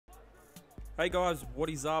Hey guys, what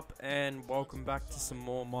is up, and welcome back to some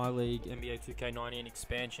more MyLeague NBA 2k19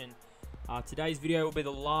 expansion. Today's video will be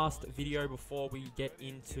the last video before we get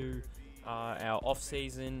into our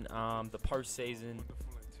off-season, the post-season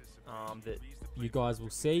that you guys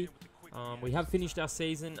will see. We have finished our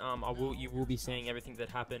season. You will be seeing everything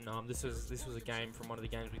that happened. This was a game from one of the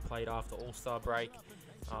games we played after All-Star break.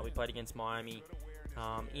 We played against Miami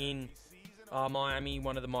in Miami,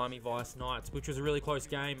 one of the Miami Vice nights, which was a really close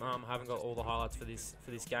game. I haven't got all the highlights for this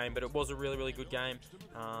game, but it was a really good game.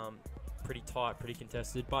 Pretty tight, pretty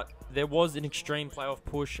contested, but there was an extreme playoff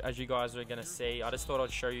push, as you guys are going to see. I just thought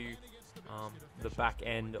I'd show you the back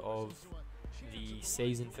end of the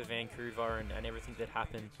season for Vancouver and everything that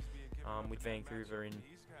happened with Vancouver in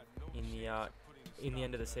the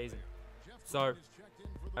end of the season. So,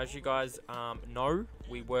 as you guys know,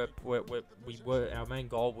 our main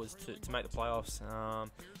goal was to make the playoffs.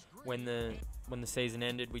 When the season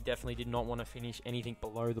ended, we definitely did not want to finish anything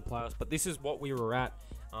below the playoffs. But this is what we were at.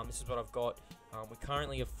 This is what I've got. We're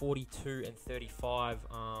currently at 42 and 35.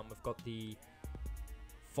 We've got the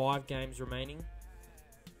 5 games remaining.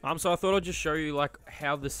 So I thought I'd just show you like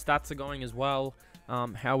how the stats are going as well.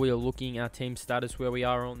 How we are looking, our team status, where we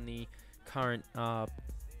are on the current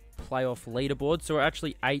playoff leaderboard. So we're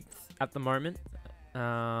actually 8th at the moment,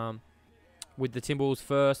 with the Timberwolves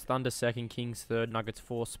 1st, Thunder 2nd, Kings 3rd, Nuggets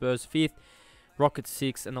 4th, Spurs 5th, Rockets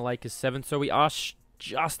 6th, and the Lakers 7th. So we are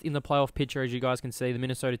just in the playoff picture, as you guys can see. The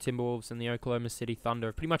Minnesota Timberwolves and the Oklahoma City Thunder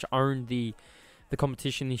have pretty much owned the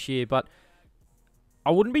competition this year. But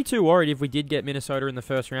I wouldn't be too worried if we did get Minnesota in the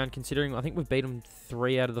first round, considering I think we've beat them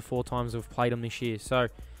 3 out of the 4 times we've played them this year. So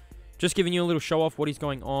just giving you a little show off what is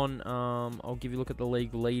going on. I'll give you a look at the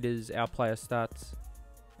league leaders, our player stats.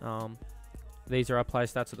 These are our player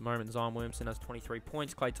stats at the moment. Zion Williamson has 23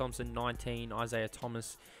 points. Klay Thompson, 19. Isaiah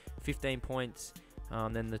Thomas, 15 points.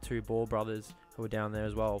 Then the 2 Ball brothers who are down there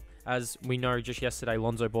as well. As we know, just yesterday,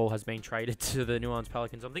 Lonzo Ball has been traded to the New Orleans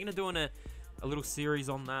Pelicans. I'm thinking of doing a little series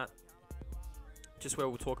on that, just where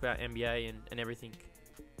we'll talk about NBA and everything.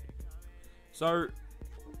 So,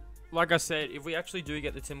 like I said, if we actually do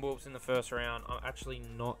get the Timberwolves in the first round, I'm actually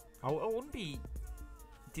not... I wouldn't be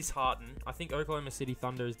disheartened. I think Oklahoma City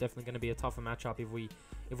Thunder is definitely going to be a tougher matchup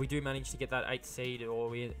if we do manage to get that 8th seed,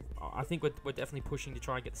 I think we're definitely pushing to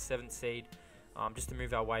try and get the 7th seed, just to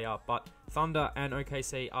move our way up. But Thunder and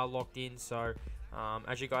OKC are locked in, so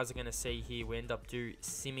as you guys are going to see here, we end up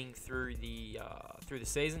simming through the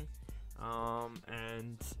season,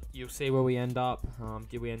 and you'll see where we end up.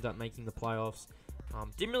 Did we end up making the playoffs?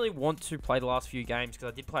 Didn't really want to play the last few games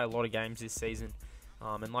because I did play a lot of games this season.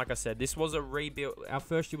 And like I said, this was a rebuild. Our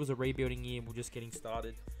first year was a rebuilding year. We're just getting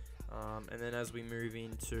started. And then as we move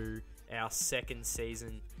into our second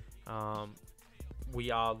season,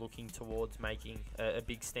 we are looking towards making a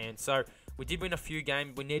big stand. So we did win a few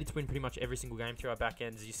games. We needed to win pretty much every single game through our back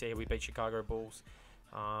end. As you see, we beat Chicago Bulls.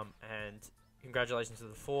 And congratulations to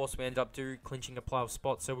the Force. We ended up clinching a playoff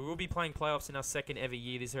spot. So we will be playing playoffs in our second ever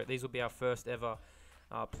year. These will be our first ever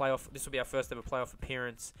playoff. This will be our first ever playoff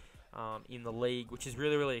appearance in the league, which is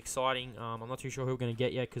really exciting. I'm not too sure who we're going to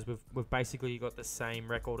get yet because we've basically got the same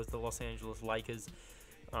record as the Los Angeles Lakers.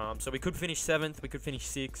 So we could finish 7th, we could finish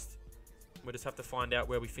 6th. We'll just have to find out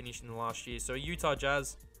where we finished in the last year. So Utah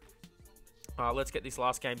Jazz, let's get this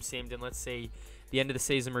last game simmed and let's see the end of the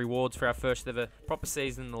season rewards for our first ever proper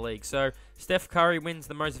season in the league. So Steph Curry wins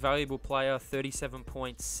the most valuable player, 37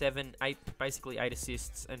 points, 8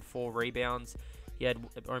 assists and 4 rebounds. He had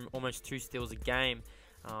almost 2 steals a game.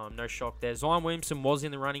 No shock there. Zion Williamson was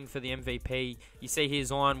in the running for the MVP. You see here,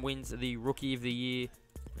 Zion wins the Rookie of the Year.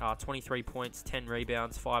 23 points, 10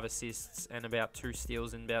 rebounds, 5 assists, and about 2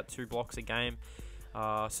 steals and about 2 blocks a game.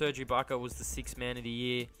 Serge Ibaka was the 6th Man of the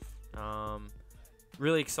Year.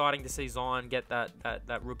 Really exciting to see Zion get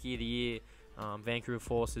that Rookie of the Year. Vancouver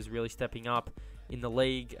Force is really stepping up in the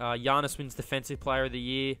league. Giannis wins Defensive Player of the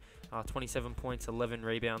Year. 27 points, 11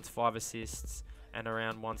 rebounds, 5 assists, and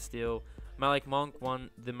around 1 steal. Malik Monk won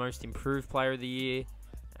the Most Improved Player of the Year,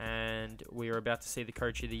 and we are about to see the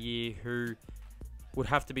Coach of the Year, who would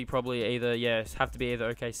have to be either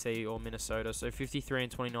OKC or Minnesota. So 53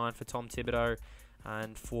 and 29 for Tom Thibodeau,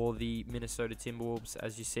 and for the Minnesota Timberwolves,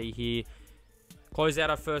 as you see here. Close out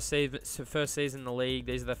our first season in the league.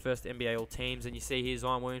 These are the first NBA All Teams, and you see here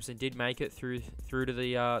Zion Williamson did make it through to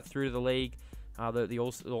the league, the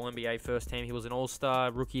All NBA first team. He was an All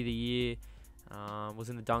Star, Rookie of the Year. Was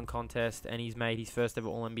in the dunk contest, and he's made his first ever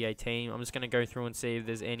All-NBA team. I'm just going to go through and see if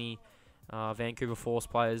there's any Vancouver Force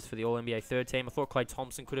players for the All-NBA third team. I thought Klay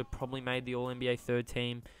Thompson could have probably made the All-NBA third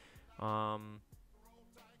team.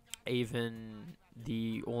 Even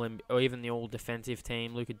the or even the All Defensive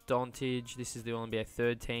team. Luka Doncic. This is the All NBA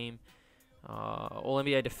third team. All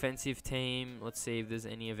NBA defensive team. Let's see if there's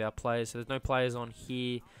any of our players. So there's no players on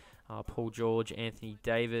here. Paul George, Anthony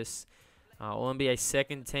Davis. All NBA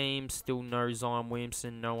second team. Still no Zion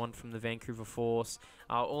Williamson. No one from the Vancouver Force.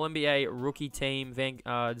 All NBA rookie team.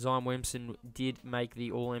 Zion Williamson did make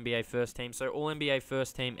the All NBA first team. So All NBA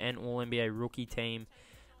first team and All NBA rookie team.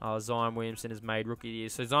 Zion Williamson has made Rookie of the Year.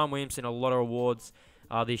 So Zion Williamson, a lot of awards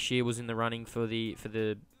this year, was in the running for the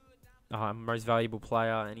most valuable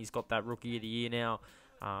player, and he's got that Rookie of the Year now.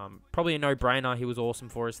 Probably a no-brainer. He was awesome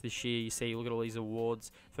for us this year. You see, look at all these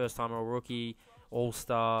awards. First time All Rookie, All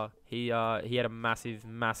Star. He had a massive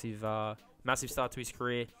start to his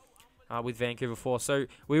career with Vancouver Force. So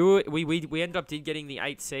we ended up getting the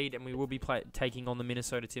 8th seed, and we will be taking on the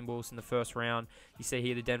Minnesota Timberwolves in the first round. You see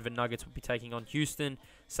here the Denver Nuggets will be taking on Houston,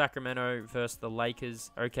 Sacramento versus the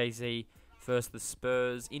Lakers, OKC versus the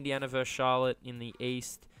Spurs, Indiana versus Charlotte in the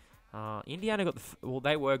East. Indiana got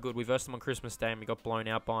they were good. We versed them on Christmas Day and we got blown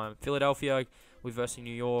out by them. Philadelphia, we versed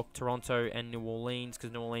New York, Toronto, and New Orleans,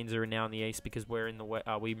 because New Orleans are now in the East because we're in the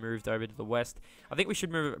we moved over to the West. I think we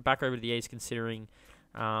should move back over to the East, considering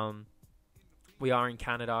we are in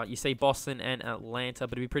Canada. You see Boston and Atlanta,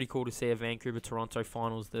 but it'd be pretty cool to see a Vancouver-Toronto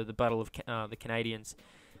finals, the battle of the Canadians,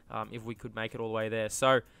 if we could make it all the way there.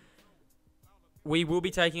 So we will be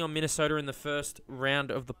taking on Minnesota in the first round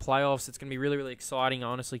of the playoffs. It's going to be really, really exciting. I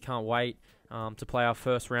honestly can't wait to play our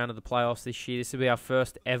first round of the playoffs this year. This will be our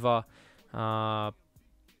first ever playoff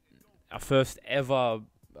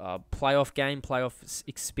game, playoff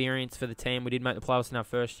experience for the team. We did make the playoffs in our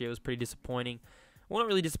first year. It was pretty disappointing. Well, not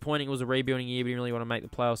really disappointing. It was a rebuilding year. We didn't really want to make the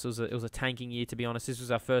playoffs. It was a tanking year, to be honest. This was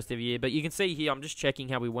our first ever year. But you can see here, I'm just checking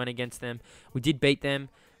how we went against them. We did beat them.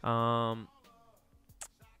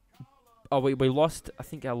 We lost, I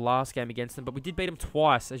think, our last game against them, but we did beat them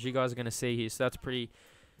twice, as you guys are going to see here. So that's pretty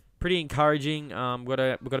encouraging. We've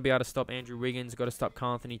got to be able to stop Andrew Wiggins. Got to stop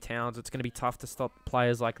Karl Anthony Towns. It's going to be tough to stop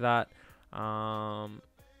players like that.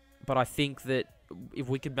 But I think that if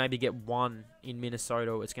we could maybe get one in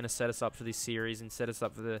Minnesota, it's going to set us up for this series and set us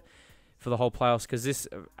up for the whole playoffs. Because this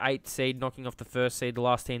 8th seed knocking off the first seed, the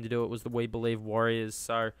last team to do it was the We Believe Warriors.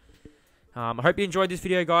 So I hope you enjoyed this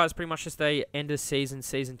video, guys. Pretty much just a end of season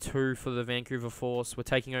 2 for the Vancouver Force. We're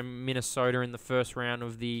taking on Minnesota in the first round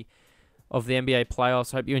of the NBA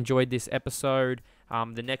playoffs. I hope you enjoyed this episode.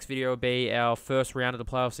 The next video will be our first round of the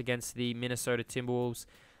playoffs against the Minnesota Timberwolves.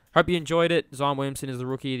 Hope you enjoyed it. Zion Williamson is the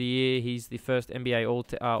Rookie of the Year. He's the first NBA All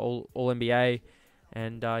NBA.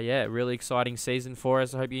 And yeah, really exciting season for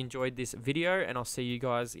us. I hope you enjoyed this video, and I'll see you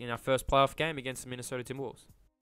guys in our first playoff game against the Minnesota Timberwolves.